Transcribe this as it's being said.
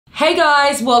Hey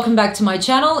guys, welcome back to my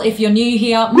channel. If you're new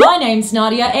here, my name's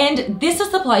Nadia and this is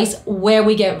the place where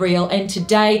we get real. And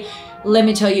today, let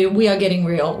me tell you, we are getting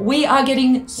real. We are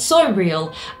getting so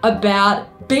real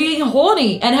about being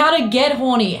horny and how to get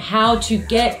horny, how to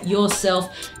get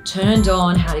yourself turned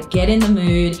on, how to get in the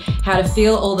mood, how to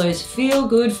feel all those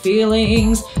feel-good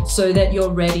feelings so that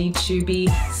you're ready to be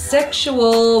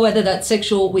sexual, whether that's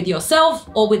sexual with yourself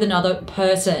or with another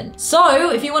person.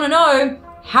 So if you want to know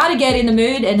how to get in the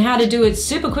mood and how to do it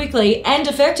super quickly and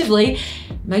effectively,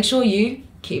 make sure you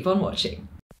keep on watching.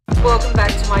 Welcome back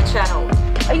to my channel.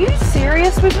 Are you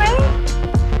serious with me?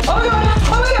 Oh my god,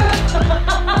 oh my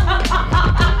god!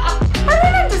 I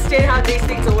don't understand how these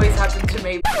things always happen to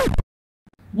me.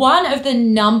 One of the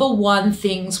number one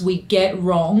things we get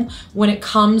wrong when it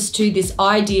comes to this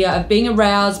idea of being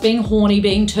aroused, being horny,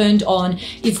 being turned on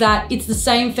is that it's the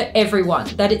same for everyone,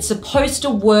 that it's supposed to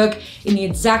work in the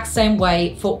exact same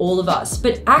way for all of us.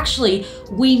 But actually,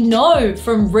 we know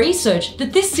from research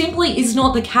that this simply is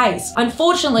not the case.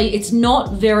 Unfortunately, it's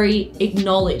not very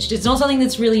acknowledged. It's not something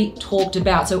that's really talked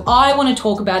about. So I want to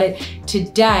talk about it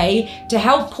today to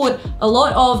help put a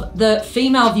lot of the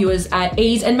female viewers at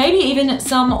ease and maybe even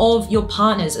some of your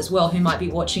partners as well who might be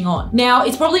watching on. Now,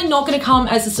 it's probably not going to come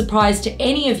as a surprise to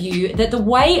any of you that the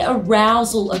way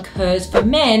arousal occurs for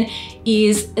men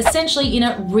is essentially in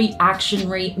a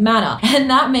reactionary manner. And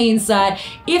that means that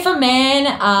if a man,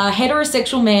 a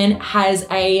heterosexual man, has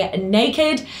a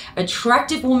naked,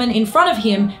 attractive woman in front of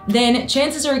him, then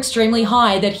chances are extremely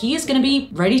high that he is going to be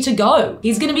ready to go.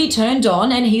 He's going to be turned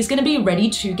on and he's going to be ready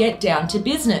to get down to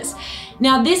business.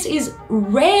 Now, this is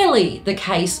rarely the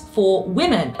case for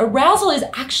women. Arousal is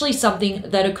actually something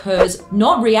that occurs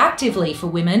not reactively for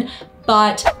women,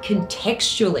 but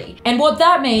contextually. And what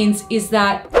that means is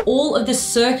that all of the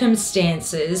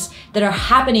circumstances that are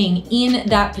happening in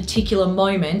that particular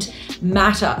moment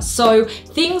matter. So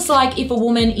things like if a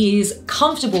woman is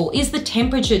comfortable, is the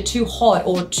temperature too hot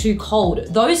or too cold?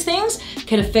 Those things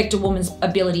can affect a woman's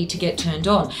ability to get turned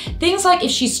on. Things like if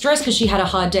she's stressed because she had a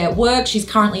hard day at work, she's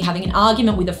currently having an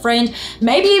argument with a friend,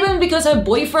 maybe even because her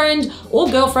boyfriend or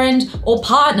girlfriend or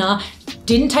partner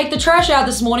didn't take the trash out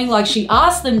this morning like she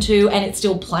asked them to, and it's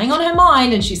still playing on her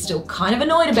mind and she's still kind of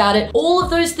annoyed about it. All of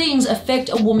those things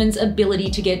affect a woman's ability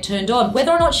to get turned on,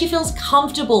 whether or not she feels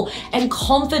comfortable and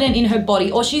confident in her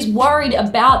body or she's worried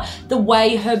about the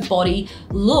way her body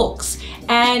looks.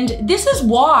 And this is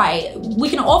why we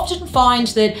can often find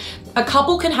that a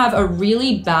couple can have a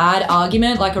really bad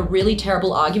argument, like a really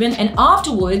terrible argument, and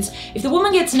afterwards, if the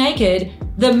woman gets naked,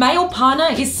 the male partner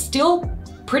is still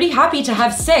pretty happy to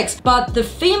have sex, but the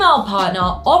female partner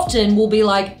often will be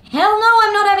like, hell no,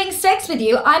 I'm not having sex with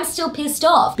you, I'm still pissed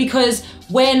off. Because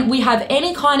when we have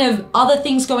any kind of other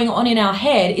things going on in our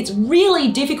head, it's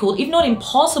really difficult, if not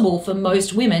impossible, for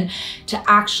most women to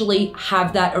actually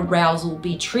have that arousal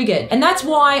be triggered. And that's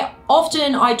why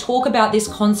often I talk about this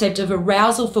concept of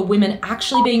arousal for women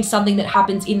actually being something that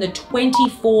happens in the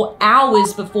 24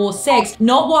 hours before sex,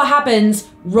 not what happens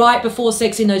right before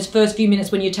sex in those first few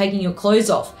minutes when you're taking your clothes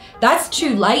off. That's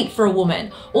too late for a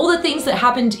woman. All the things that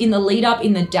happened in the lead up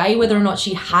in the day, whether or not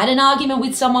she had an argument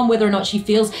with someone, whether or not she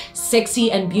feels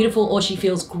sexy and beautiful or she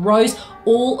feels gross,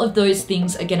 all of those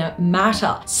things are gonna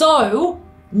matter. So,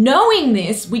 knowing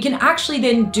this, we can actually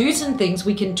then do some things,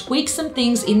 we can tweak some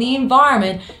things in the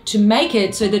environment to make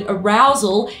it so that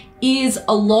arousal is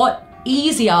a lot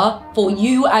easier for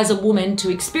you as a woman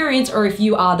to experience, or if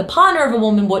you are the partner of a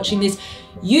woman watching this,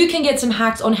 you can get some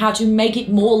hacks on how to make it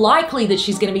more likely that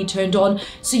she's going to be turned on,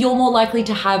 so you're more likely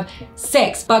to have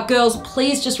sex. But girls,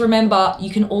 please just remember,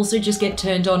 you can also just get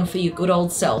turned on for your good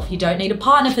old self. You don't need a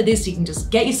partner for this. You can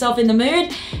just get yourself in the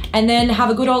mood and then have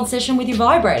a good old session with your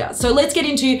vibrator. So let's get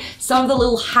into some of the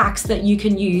little hacks that you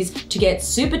can use to get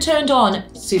super turned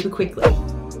on super quickly.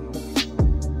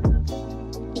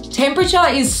 Temperature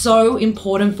is so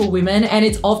important for women and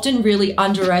it's often really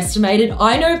underestimated.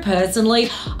 I know personally,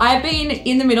 I've been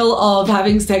in the middle of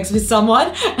having sex with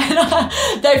someone and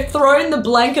they've thrown the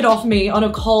blanket off me on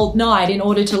a cold night in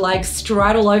order to like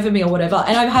straddle over me or whatever.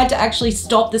 And I've had to actually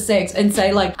stop the sex and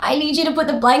say like, I need you to put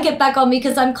the blanket back on me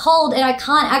because I'm cold and I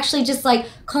can't actually just like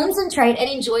concentrate and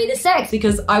enjoy the sex.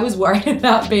 Because I was worried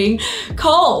about being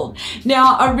cold.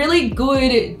 Now, a really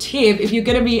good tip if you're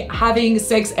gonna be having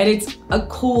sex and it's a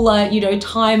cooler,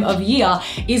 time of year,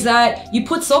 is that you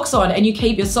put socks on and you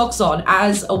keep your socks on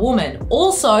as a woman.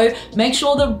 Also, make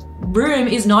sure the room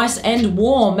is nice and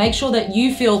warm. Make sure that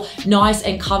you feel nice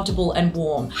and comfortable and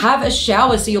warm. Have a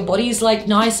shower so your body is like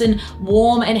nice and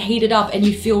warm and heated up and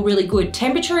you feel really good.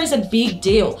 Temperature is a big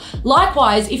deal.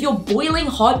 Likewise, if you're boiling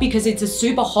hot because it's a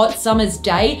super hot summer's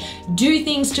day, do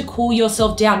things to cool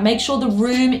yourself down. Make sure the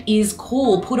room is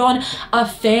cool. Put on a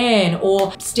fan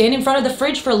or stand in front of the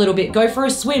fridge for a little bit. Go for a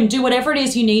swim. Do whatever it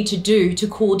is you need to do to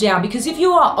cool down, because if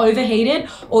you are overheated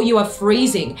or you are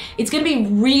freezing, it's going to be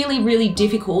really, really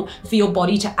difficult for your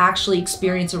body to actually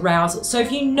experience arousal. So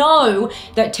if you know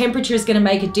that temperature is going to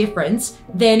make a difference,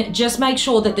 then just make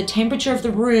sure that the temperature of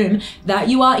the room that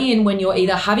you are in when you're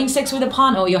either having sex with a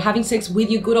partner or you're having sex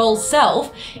with your good old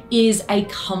self is a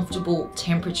comfortable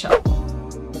temperature.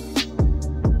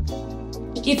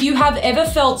 If you have ever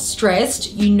felt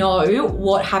stressed, you know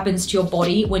what happens to your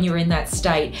body when you're in that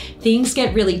state. Things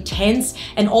get really tense,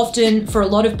 and often for a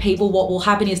lot of people, what will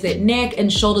happen is their neck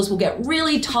and shoulders will get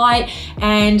really tight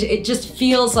and it just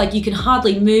feels like you can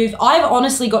hardly move. I've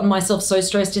honestly gotten myself so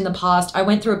stressed in the past. I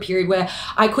went through a period where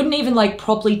I couldn't even like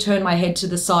properly turn my head to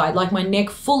the side, like my neck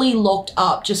fully locked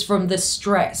up just from the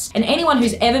stress. And anyone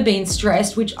who's ever been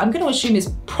stressed, which I'm going to assume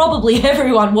is probably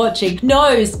everyone watching,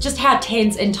 knows just how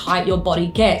tense and tight your body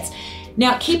gets.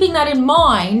 Now, keeping that in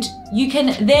mind, you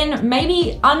can then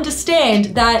maybe understand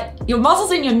that your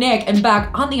muscles in your neck and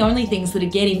back aren't the only things that are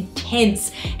getting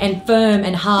tense and firm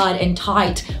and hard and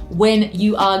tight when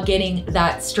you are getting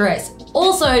that stress.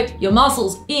 Also, your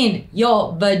muscles in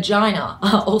your vagina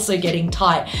are also getting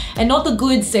tight, and not the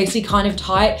good, sexy kind of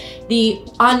tight, the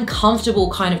uncomfortable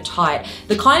kind of tight,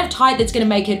 the kind of tight that's going to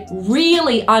make it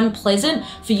really unpleasant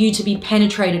for you to be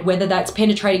penetrated, whether that's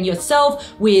penetrating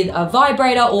yourself with a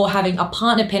vibrator or having a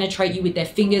partner penetrate you with their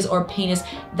fingers or a penis.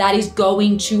 That is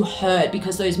going to hurt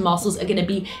because those muscles are going to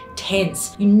be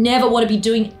tense. You never want to be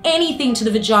doing anything to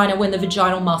the vagina when the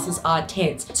vaginal muscles are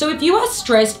tense. So if you are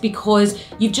stressed because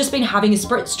you've just been having a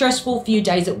stressful few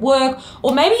days at work,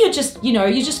 or maybe you're just, you're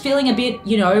just feeling a bit,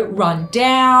 run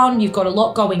down, you've got a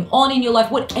lot going on in your life,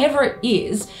 whatever it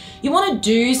is, you want to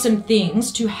do some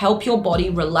things to help your body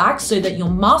relax so that your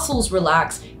muscles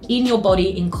relax in your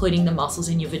body, including the muscles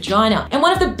in your vagina. And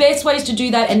one of the best ways to do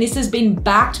that, and this has been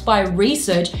backed by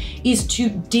research, is to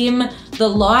dim the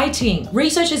lighting.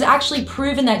 Research has actually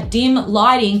proven that dim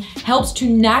lighting helps to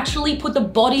naturally put the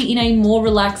body in a more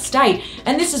relaxed state.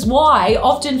 And this is why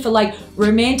often for like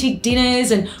romantic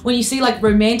dinners and when you see like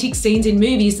romantic scenes in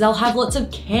movies, they'll have lots of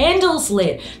candles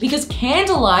lit, because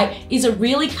candlelight is a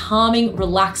really calming,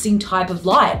 relaxing type of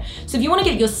light. So if you want to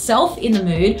get yourself in the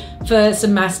mood for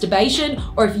some masturbation,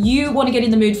 or if you want to get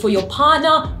in the mood for your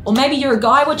partner, or maybe you're a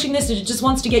guy watching this that just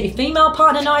wants to get your female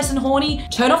partner nice and horny,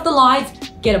 turn off the lights,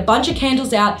 get a bunch of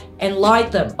candles out and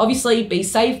light them. Obviously, be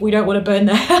safe. We don't want to burn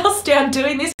the house down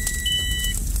doing this.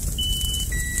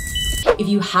 If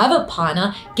you have a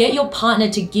partner, get your partner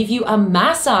to give you a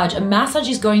massage. A massage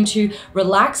is going to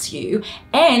relax you,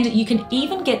 and you can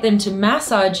even get them to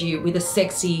massage you with a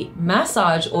sexy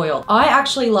massage oil. I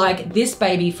actually like this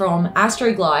baby from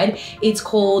Astroglide. It's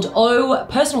called O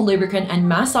Personal Lubricant and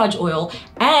Massage Oil,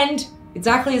 and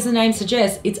exactly as the name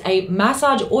suggests, it's a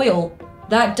massage oil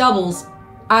that doubles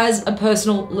as a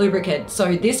personal lubricant.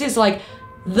 So this is like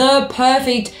the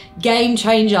perfect game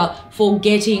changer for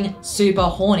getting super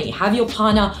horny. Have your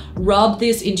partner rub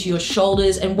this into your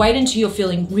shoulders and wait until you're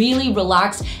feeling really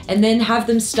relaxed, and then have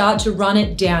them start to run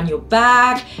it down your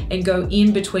back and go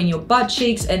in between your butt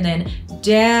cheeks and then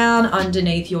down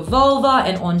underneath your vulva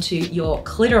and onto your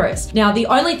clitoris. Now, the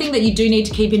only thing that you do need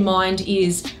to keep in mind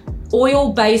is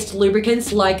oil-based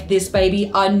lubricants like this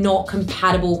baby are not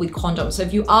compatible with condoms. So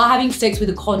if you are having sex with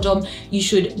a condom, you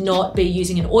should not be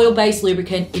using an oil-based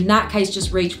lubricant. In that case,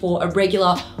 just reach for a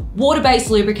regular water-based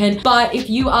lubricant. But if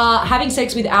you are having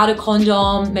sex without a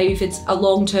condom, maybe if it's a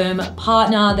long-term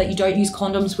partner that you don't use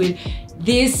condoms with,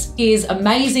 this is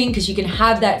amazing because you can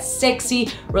have that sexy,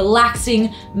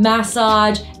 relaxing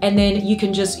massage, and then you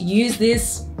can just use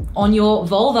this on your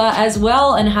vulva as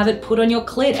well and have it put on your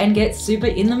clit and get super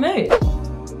in the mood.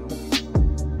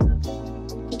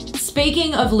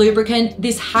 Speaking of lubricant,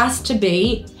 this has to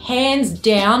be hands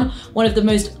down one of the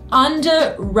most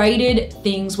underrated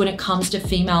things when it comes to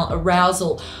female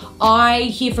arousal. I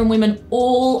hear from women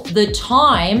all the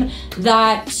time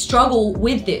that struggle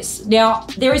with this. Now,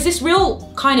 there is this real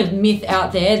kind of myth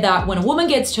out there that when a woman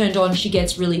gets turned on, she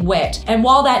gets really wet. And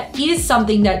while that is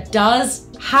something that does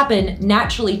happen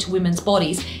naturally to women's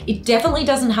bodies. It definitely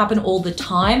doesn't happen all the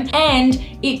time, and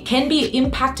it can be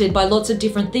impacted by lots of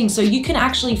different things. So you can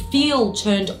actually feel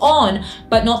turned on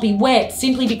but not be wet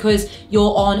simply because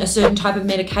you're on a certain type of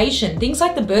medication. Things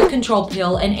like the birth control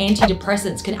pill and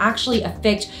antidepressants can actually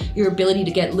affect your ability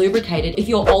to get lubricated. If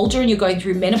you're older and you're going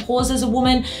through menopause as a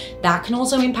woman, that can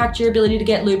also impact your ability to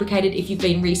get lubricated. If you've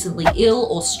been recently ill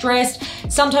or stressed,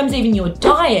 sometimes even your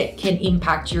diet can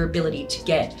impact your ability to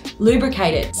get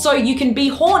lubricated. So you can be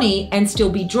horny and still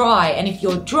be dry. And if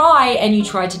you're dry and you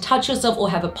try to touch yourself or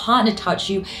have a partner touch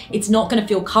you, it's not going to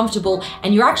feel comfortable,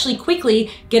 and you're actually quickly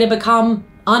going to become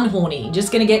unhorny,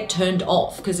 just going to get turned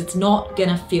off because it's not going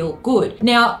to feel good.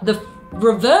 Now, the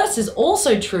reverse is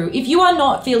also true. If you are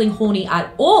not feeling horny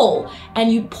at all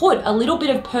and you put a little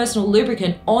bit of personal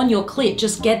lubricant on your clit,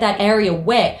 just get that area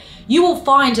wet, you will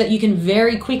find that you can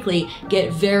very quickly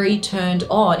get very turned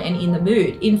on and in the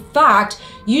mood. In fact,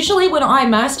 usually when I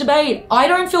masturbate, I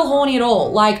don't feel horny at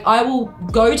all. Like, I will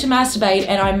go to masturbate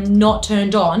and I'm not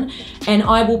turned on, and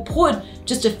I will put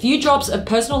just a few drops of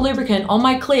personal lubricant on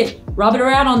my clit, rub it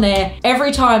around on there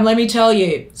every time. Let me tell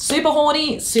you, super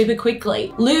horny, super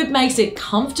quickly. Lube makes it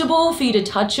comfortable for you to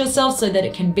touch yourself so that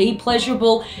it can be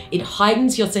pleasurable. It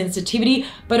heightens your sensitivity,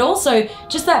 but also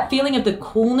just that feeling of the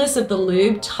coolness of the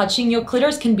lube touching your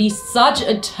clitoris can be such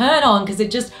a turn on because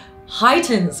it just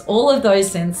heightens all of those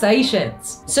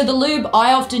sensations. So the lube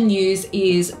I often use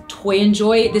is Toy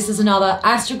Enjoy. This is another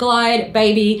Astroglide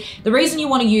baby. The reason you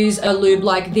want to use a lube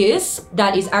like this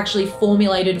that is actually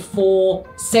formulated for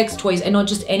sex toys and not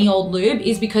just any old lube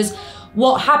is because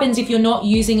what happens if you're not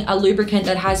using a lubricant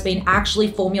that has been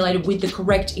actually formulated with the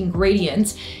correct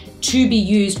ingredients to be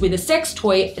used with a sex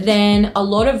toy, then a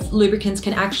lot of lubricants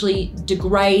can actually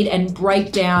degrade and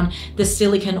break down the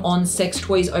silicone on sex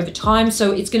toys over time.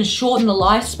 So it's going to shorten the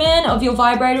lifespan of your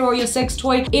vibrator or your sex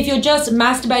toy. If you're just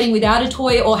masturbating without a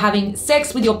toy or having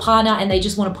sex with your partner and they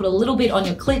just want to put a little bit on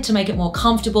your clit to make it more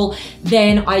comfortable,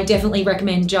 then I definitely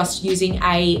recommend just using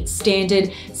a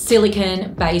standard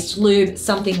silicone based lube,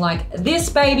 something like this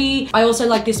baby. I also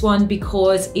like this one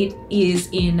because it is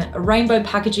in rainbow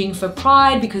packaging for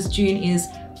Pride, because June is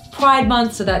Pride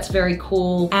month, so that's very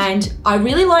cool. And I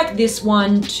really like this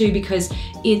one too because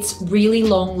it's really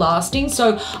long lasting.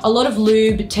 So a lot of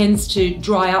lube tends to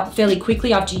dry up fairly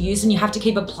quickly after you use, and you have to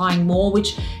keep applying more,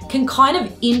 which can kind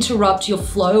of interrupt your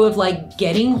flow of like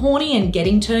getting horny and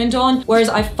getting turned on. Whereas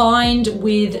I find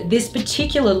with this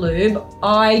particular lube,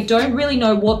 I don't really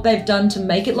know what they've done to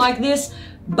make it like this,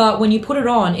 but when you put it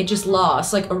on, it just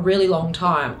lasts like a really long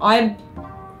time.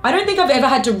 I don't think I've ever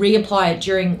had to reapply it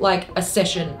during like a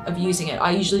session of using it. I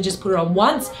usually just put it on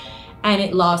once and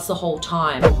it lasts the whole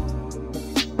time.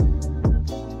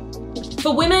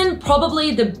 For women,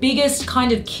 probably the biggest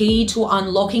kind of key to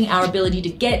unlocking our ability to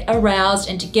get aroused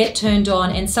and to get turned on,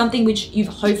 and something which you've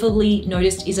hopefully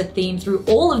noticed is a theme through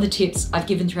all of the tips I've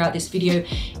given throughout this video,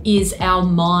 is our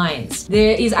minds.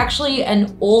 There is actually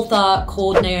an author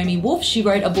called Naomi Wolf. She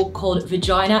wrote a book called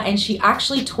Vagina, and she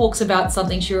actually talks about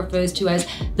something she refers to as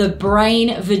the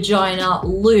brain-vagina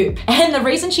loop. And the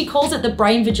reason she calls it the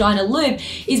brain-vagina loop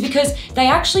is because they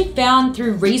actually found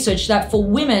through research that for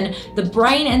women, the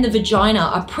brain and the vagina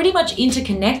are pretty much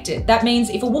interconnected. That means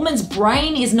if a woman's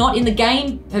brain is not in the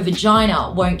game, her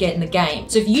vagina won't get in the game.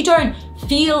 So if you don't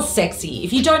feel sexy,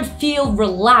 if you don't feel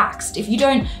relaxed, if you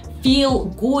don't feel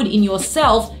good in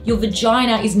yourself, your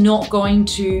vagina is not going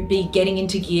to be getting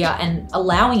into gear and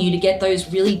allowing you to get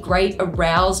those really great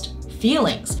aroused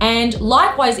feelings. And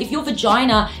likewise, if your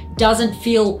vagina doesn't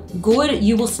feel good,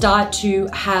 you will start to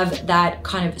have that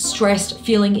kind of stressed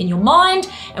feeling in your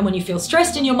mind. And when you feel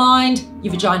stressed in your mind,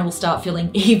 your vagina will start feeling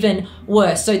even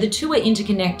worse. So the two are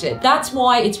interconnected. That's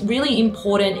why it's really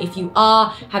important, if you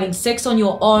are having sex on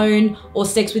your own or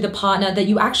sex with a partner, that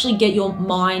you actually get your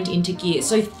mind into gear.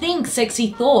 So think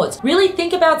sexy thoughts. Really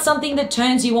think about something that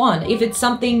turns you on. If it's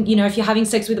something, you know, if you're having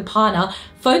sex with a partner,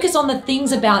 focus on the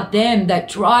things about them that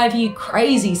drive you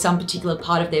crazy, some particular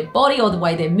part of their body or the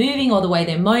way they're moving or the way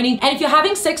they're moaning. And if you're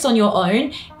having sex on your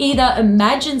own, either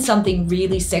imagine something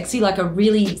really sexy, like a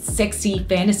really sexy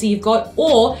fantasy you've got,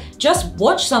 or just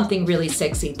watch something really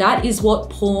sexy. That is what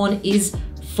porn is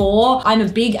for. I'm a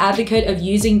big advocate of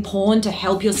using porn to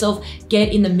help yourself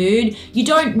get in the mood. You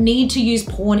don't need to use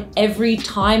porn every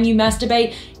time you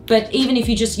masturbate. But even if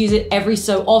you just use it every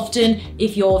so often,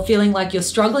 if you're feeling like you're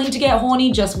struggling to get horny,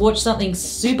 just watch something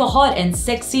super hot and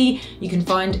sexy. You can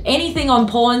find anything on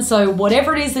porn, so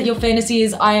whatever it is that your fantasy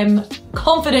is, I am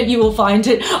confident you will find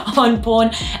it on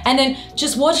porn. And then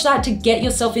just watch that to get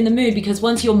yourself in the mood, because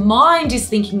once your mind is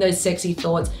thinking those sexy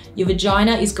thoughts, your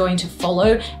vagina is going to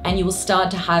follow and you will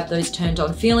start to have those turned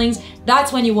on feelings.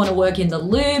 That's when you want to work in the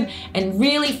lube and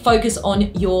really focus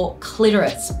on your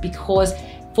clitoris, because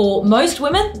for most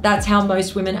women, that's how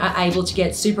most women are able to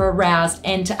get super aroused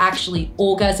and to actually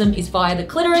orgasm is via the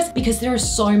clitoris, because there are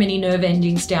so many nerve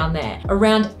endings down there.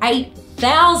 Around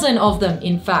 8,000 of them,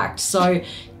 in fact. So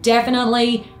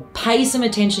definitely pay some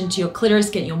attention to your clitoris,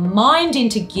 get your mind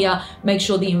into gear, make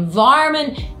sure the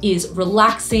environment is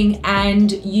relaxing,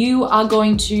 and you are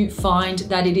going to find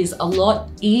that it is a lot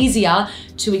easier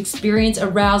to experience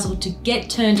arousal, to get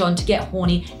turned on, to get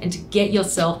horny, and to get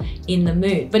yourself in the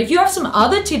mood. But if you have some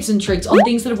other tips and tricks on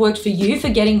things that have worked for you for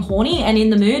getting horny and in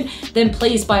the mood, then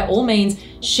please, by all means,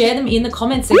 share them in the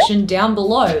comment section down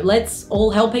below. Let's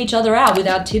all help each other out with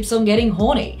our tips on getting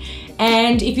horny.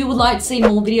 And if you would like to see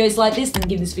more videos like this, then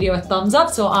give this video a thumbs up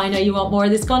so I know you want more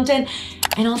of this content.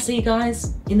 And I'll see you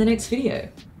guys in the next video.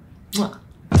 Mwah.